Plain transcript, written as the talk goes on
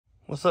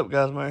What's up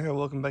guys, Mario here,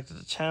 welcome back to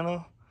the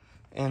channel.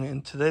 And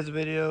in today's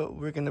video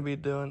we're going to be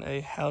doing a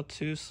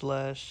how-to /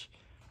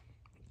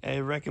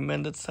 a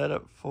recommended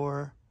setup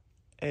for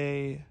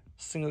a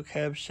single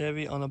cab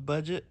Chevy on a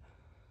budget.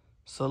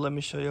 So let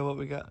me show you what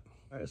we got.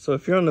 Alright, so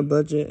if you're on a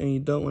budget and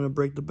you don't want to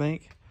break the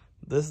bank,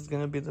 this is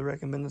going to be the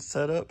recommended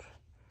setup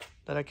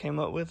that I came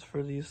up with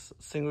for these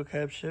single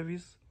cab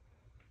Chevys,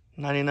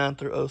 99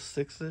 through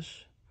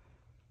 06-ish.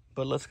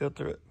 But let's go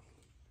through it.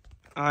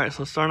 Alright,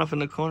 so starting off in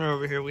the corner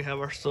over here, we have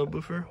our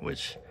subwoofer,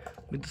 which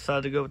we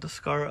decided to go with the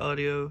Scar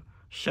Audio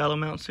Shallow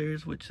Mount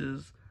series, which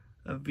is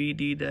a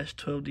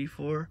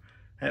VD-12D4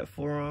 at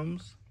 4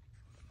 ohms.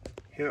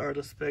 Here are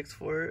the specs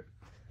for it.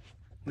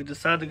 We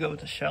decided to go with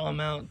the shallow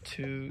mount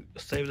to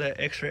save that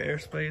extra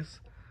airspace,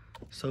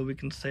 so we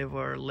can save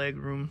our leg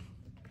room.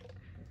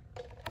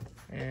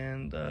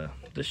 And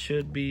this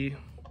should be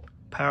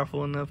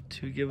powerful enough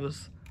to give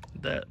us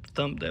that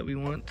thump that we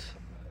want.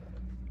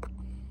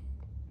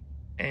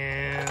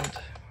 And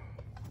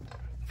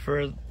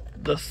for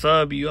the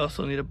sub, you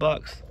also need a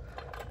box.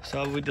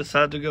 So we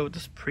decided to go with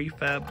this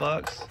prefab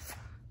box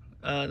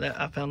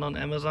that I found on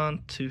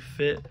Amazon to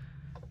fit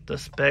the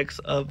specs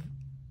of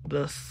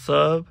the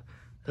sub,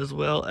 as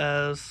well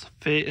as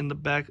fit in the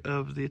back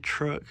of the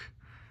truck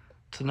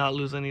to not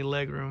lose any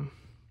leg room.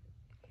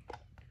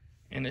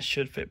 And it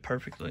should fit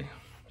perfectly.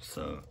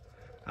 So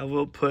I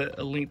will put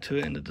a link to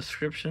it in the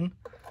description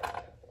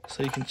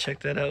so you can check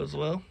that out as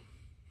well.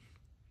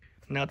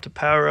 Now to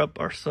power up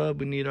our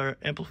sub, we need our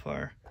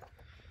amplifier.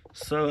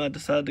 So I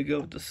decided to go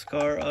with the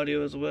Scar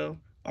Audio as well,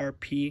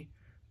 RP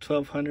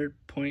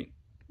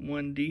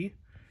 1200.1D,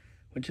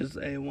 which is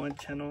a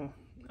 1-channel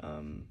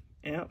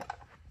amp,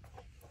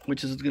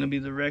 which is going to be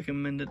the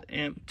recommended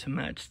amp to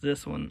match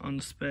this one on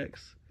the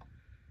specs.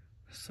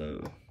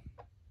 So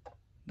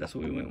that's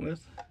what we went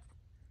with.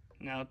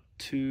 Now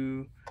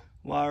to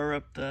wire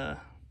up the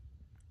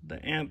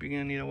amp, you're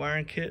going to need a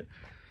wiring kit.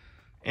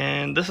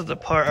 And this is the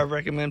part I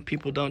recommend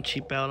people don't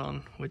cheap out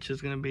on, which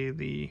is going to be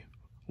the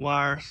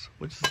wires,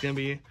 which is going to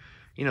be,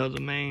 you know,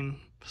 the main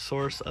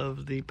source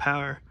of the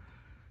power.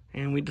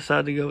 And we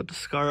decided to go with the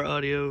Scar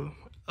Audio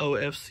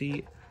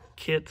OFC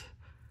kit,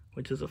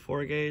 which is a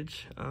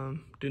 4-gauge.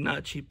 Do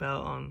not cheap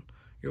out on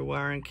your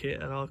wiring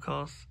kit at all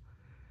costs,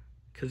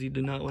 because you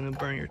do not want to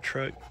burn your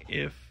truck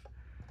if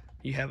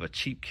you have a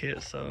cheap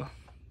kit. So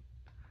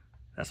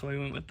that's why we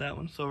went with that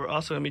one. So we're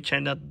also going to be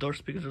changing out the door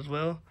speakers as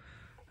well.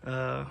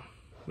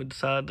 We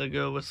decided to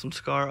go with some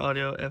Scar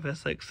Audio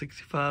FSX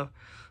 65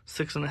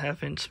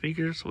 6.5-inch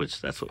speakers, which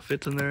that's what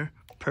fits in there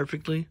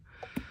perfectly.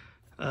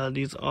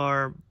 These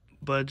are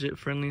budget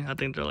friendly. I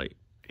think they're like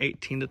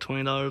 $18 to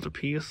 $20 a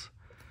piece,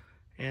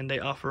 and they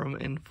offer them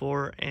in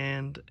 4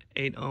 and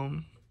 8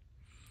 ohm.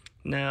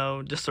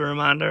 Now, just a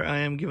reminder, I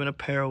am giving a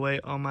pair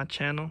away on my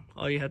channel.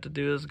 All you have to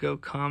do is go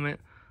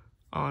comment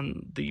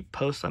on the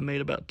post I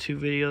made about 2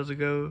 videos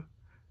ago.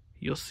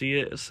 You'll see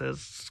it. It says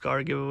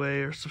Scar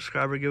giveaway or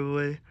subscriber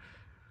giveaway.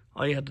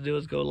 All you have to do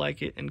is go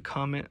like it and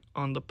comment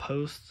on the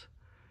post,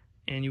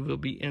 and you will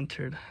be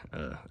entered.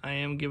 I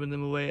am giving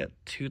them away at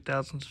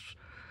 2,000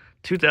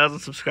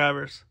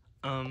 subscribers.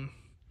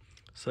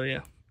 So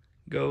yeah,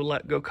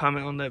 go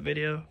comment on that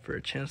video for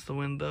a chance to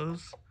win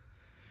those.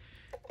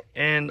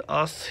 And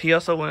he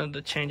also wanted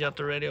to change out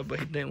the radio, but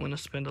he didn't want to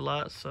spend a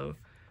lot, so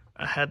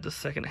I had the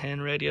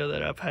second-hand radio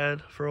that I've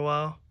had for a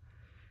while,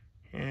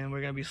 and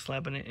we're gonna be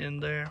slapping it in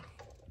there.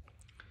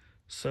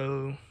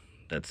 So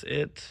that's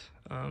it.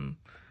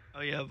 Oh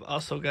yeah, I've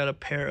also got a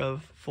pair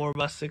of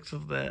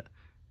 4x6s that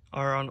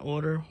are on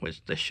order,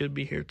 which they should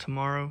be here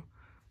tomorrow,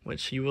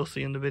 which you will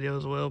see in the video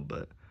as well,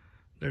 but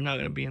they're not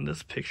going to be in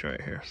this picture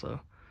right here.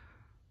 So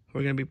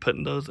we're going to be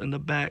putting those in the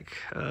back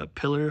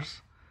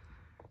pillars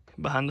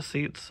behind the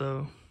seats,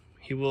 so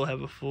he will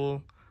have a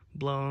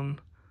full-blown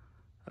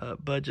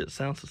budget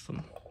sound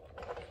system.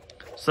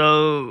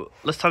 So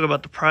let's talk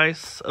about the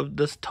price of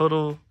this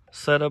total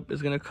setup.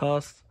 Is going to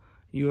cost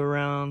you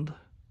around,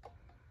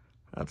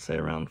 I'd say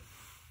around $400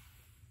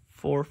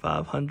 or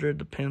 $500,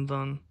 depends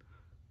on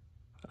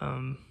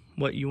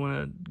what you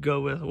want to go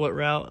with, what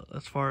route,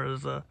 as far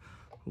as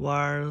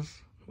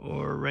wires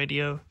or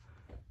radio.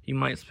 You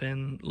might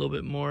spend a little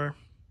bit more,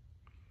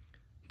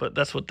 but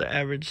that's what the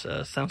average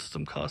sound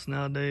system costs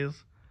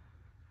nowadays,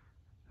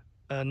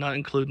 not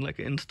including like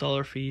an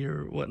installer fee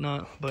or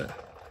whatnot. But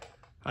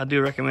I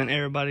do recommend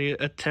everybody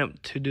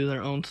attempt to do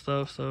their own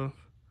stuff, so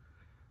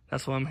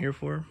that's what I'm here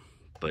for.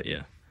 But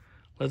yeah,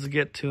 let's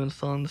get to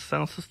installing the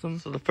sound system.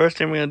 So the first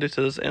thing we're going to do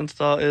to this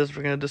install is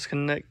we're going to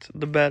disconnect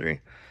the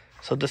battery.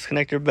 So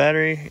disconnect your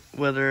battery,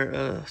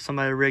 whether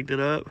somebody rigged it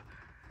up,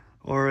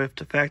 or if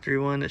the factory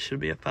one, it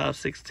should be a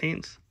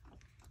 5/16.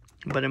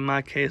 But in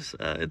my case,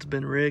 it's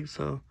been rigged,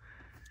 so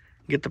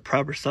get the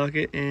proper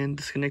socket and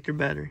disconnect your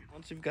battery.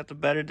 Once you've got the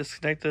battery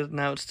disconnected,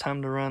 now it's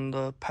time to run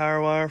the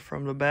power wire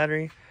from the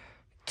battery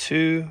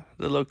to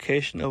the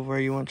location of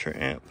where you want your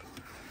amp.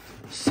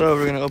 So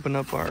we're going to open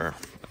up our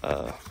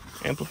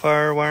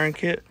amplifier wiring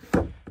kit,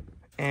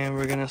 and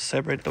we're going to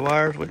separate the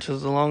wires, which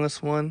is the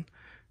longest one.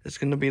 It's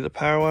going to be the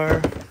power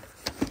wire,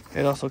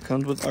 It also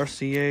comes with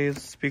RCAs,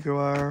 speaker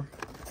wire,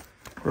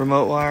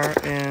 remote wire,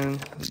 and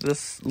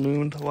this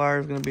loomed wire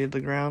is going to be the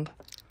ground.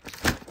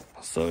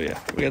 So yeah,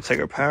 we're going to take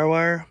our power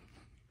wire,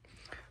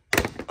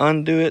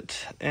 undo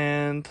it,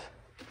 and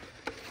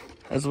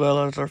as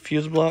well as our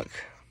fuse block,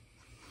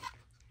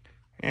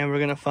 and we're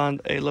going to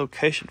find a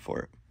location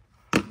for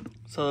it.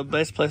 So the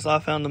best place I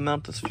found to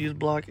mount this fuse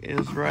block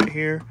is right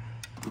here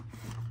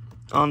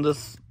on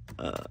this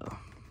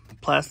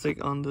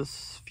plastic on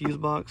this fuse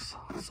box.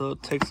 So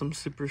take some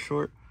super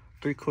short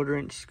 3/4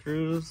 inch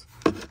screws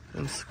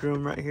and screw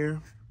them right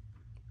here,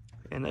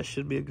 and that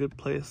should be a good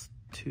place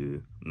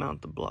to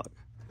mount the block.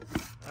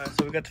 Alright,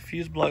 so we got the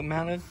fuse block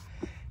mounted,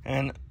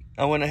 and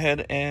I went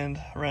ahead and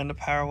ran the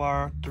power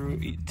wire through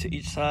to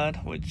each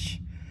side, which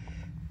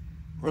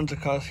runs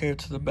across here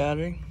to the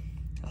battery.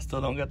 I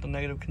still don't got the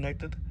negative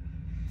connected,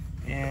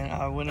 and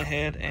I went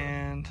ahead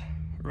and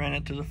ran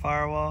it through the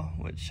firewall,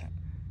 which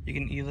you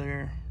can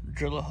either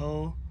drill a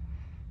hole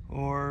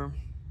or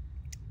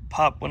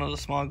pop one of the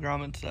small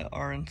grommets that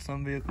are in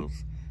some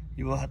vehicles.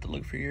 You will have to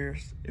look for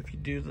yours if you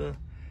do the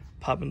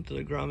pop into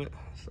the grommet,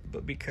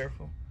 but be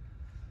careful.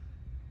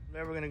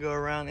 Now we're going to go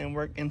around and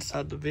work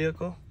inside the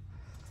vehicle.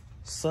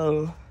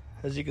 So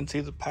as you can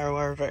see, the power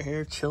wire is right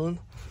here chilling.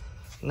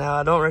 Now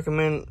I don't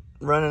recommend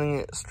running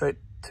it straight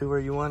to where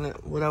you want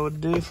it. What I would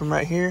do from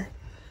right here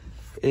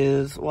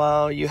is,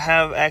 while you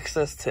have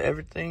access to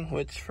everything,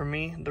 which for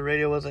me the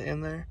radio wasn't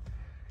in there,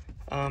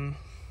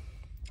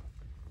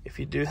 if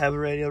you do have a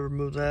radio,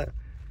 remove that.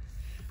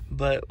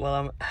 But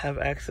while I have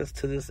access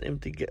to this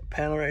empty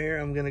panel right here,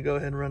 I'm going to go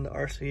ahead and run the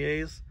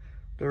RCAs,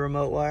 the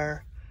remote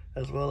wire,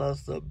 as well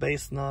as the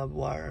base knob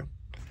wire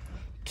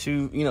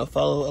to, you know,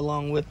 follow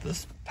along with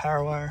this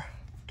power wire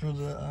through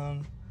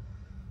the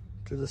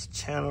through this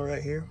channel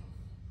right here.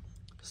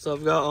 So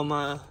I've got all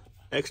my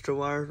extra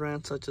wires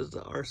ran, such as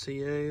the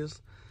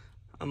RCAs.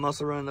 I'm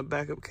also running a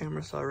backup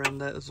camera, so I ran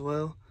that as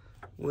well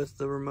with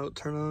the remote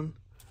turn on.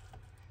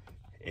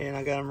 And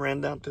I got them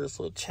ran down through this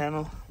little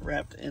channel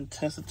wrapped in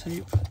Tessa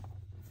tape.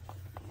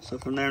 So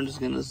from there, I'm just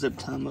gonna zip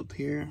tie them up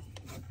here,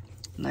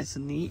 nice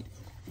and neat.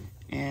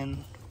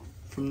 And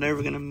from there,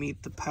 we're gonna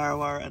meet the power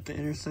wire at the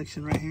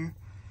intersection right here,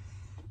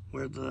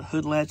 where the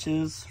hood latch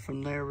is.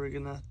 From there, we're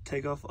gonna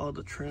take off all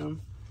the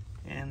trim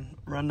and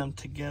run them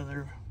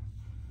together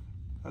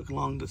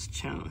along this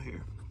channel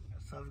here.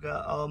 So I've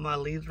got all my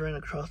leads ran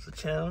across the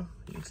channel.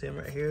 You can see them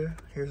right here.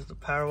 Here's the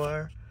power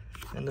wire,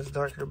 and this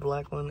darker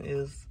black one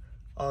is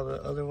all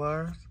the other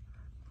wires.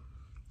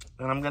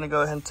 And I'm gonna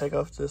go ahead and take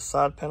off this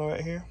side panel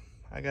right here.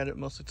 I got it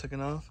mostly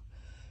taken off,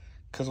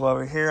 because while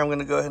we're here, I'm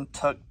gonna go ahead and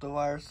tuck the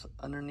wires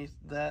underneath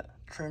that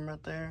trim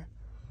right there.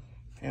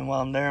 And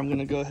while I'm there, I'm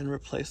gonna go ahead and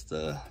replace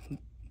the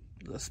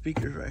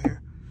speakers right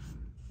here.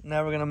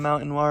 Now we're gonna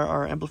mount and wire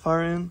our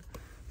amplifier in.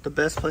 The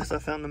best place I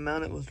found to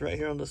mount it was right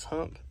here on this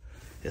hump.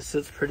 It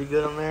sits pretty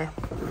good on there,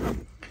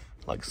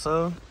 like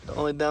so. The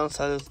only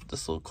downside is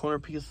this little corner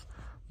piece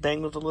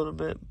dangles a little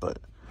bit, but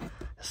it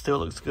still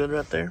looks good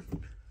right there.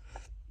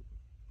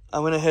 I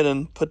went ahead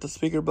and put the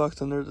speaker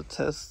box in there to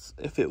test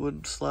if it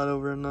would slide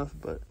over enough,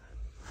 but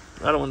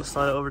I don't want to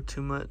slide it over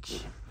too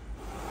much.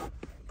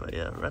 But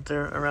yeah, right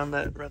there, around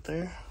that right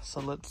there. So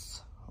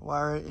let's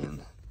wire it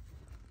in.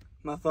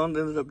 My phone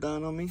ended up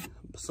dying on me,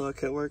 so I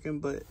kept working,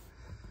 but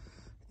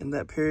in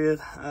that period,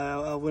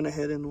 I went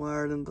ahead and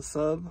wired in the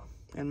sub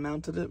and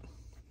mounted it.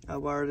 I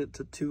wired it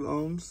to 2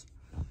 ohms.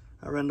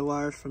 I ran the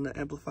wires from the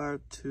amplifier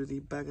to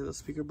the back of the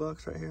speaker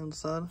box right here on the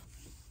side.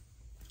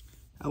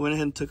 I went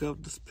ahead and took off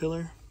this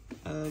pillar,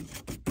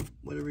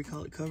 whatever you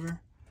call it, cover.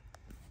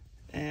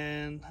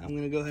 And I'm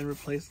gonna go ahead and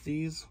replace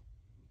these.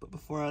 But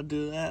before I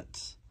do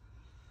that,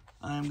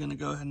 I'm gonna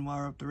go ahead and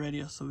wire up the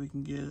radio so we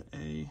can get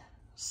a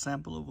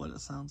sample of what it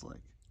sounds like.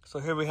 So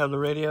here we have the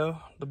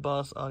radio, the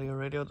Boss Audio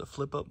radio, the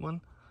flip up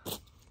one.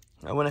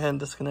 I went ahead and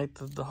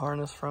disconnected the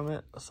harness from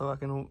it so I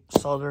can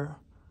solder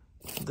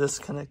this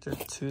connector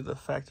to the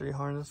factory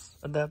harness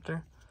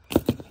adapter.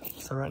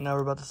 So right now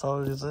we're about to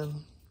solder these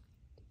in.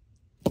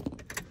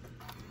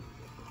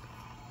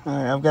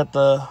 Alright, I've got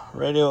the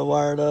radio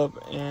wired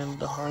up and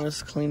the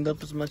harness cleaned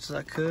up as much as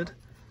I could.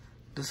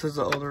 This is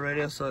the older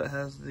radio, so it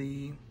has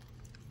the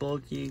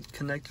bulky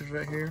connectors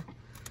right here.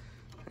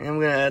 And I'm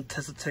going to add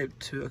Tessa tape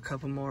to a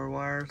couple more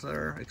wires that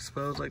are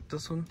exposed, like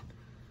this one.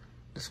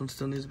 This one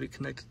still needs to be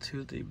connected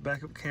to the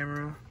backup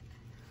camera,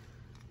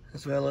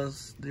 as well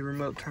as the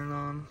remote turn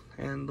on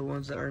and the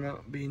ones that are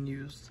not being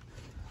used.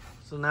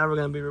 So now we're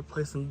going to be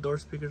replacing the door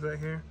speakers right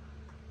here.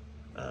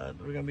 We're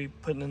going to be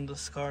putting in the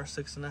Scar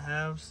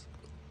 6.5s.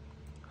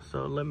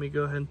 So let me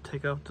go ahead and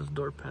take off this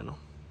door panel.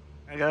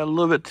 I got a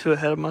little bit too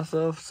ahead of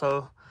myself,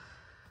 so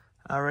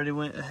I already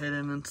went ahead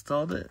and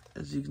installed it.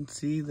 As you can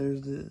see,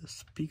 there's the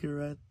speaker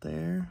right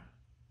there.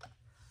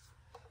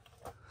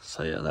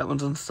 So yeah, that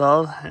one's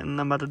installed, and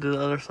I'm about to do the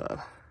other side.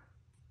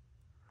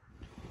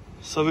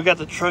 So we got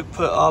the truck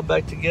put all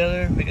back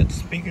together. We got the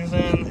speakers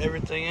in,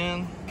 everything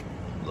in.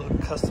 Little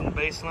custom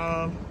bass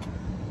knob,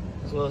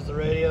 as well as the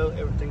radio.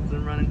 Everything's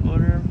in running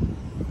order.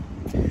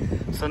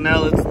 So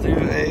now let's do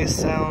a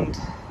sound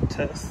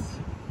test.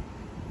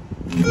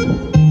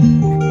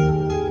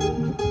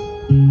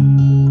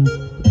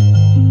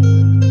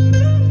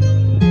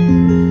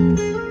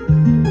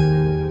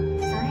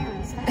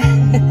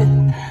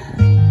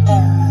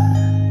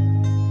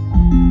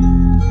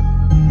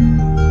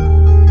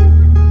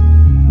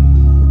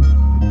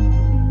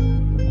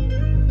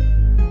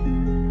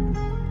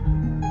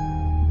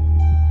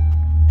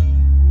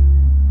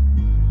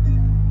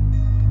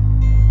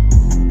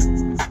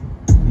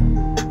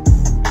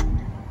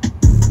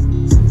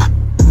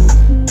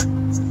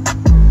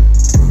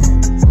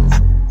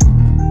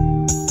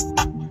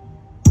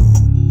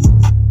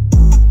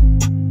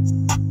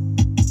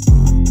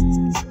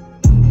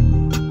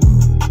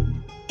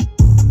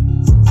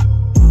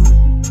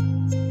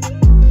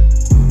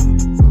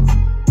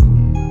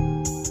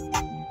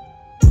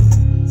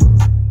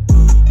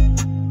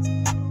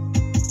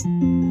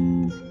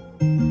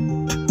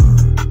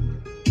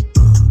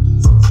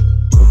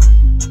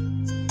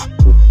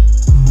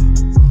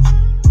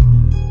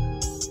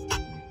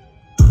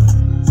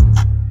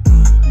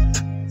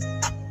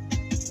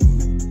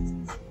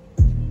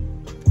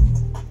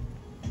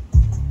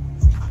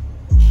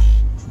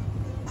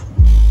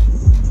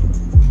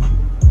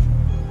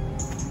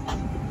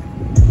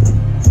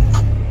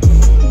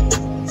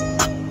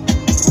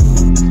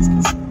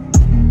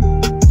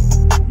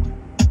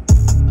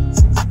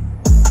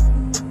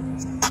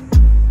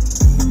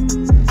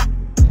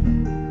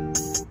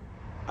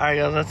 Alright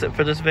guys, that's it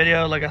for this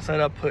video. Like I said,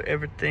 I'll put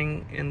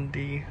everything in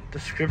the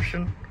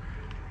description,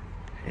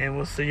 and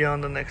we'll see you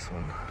on the next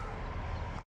one.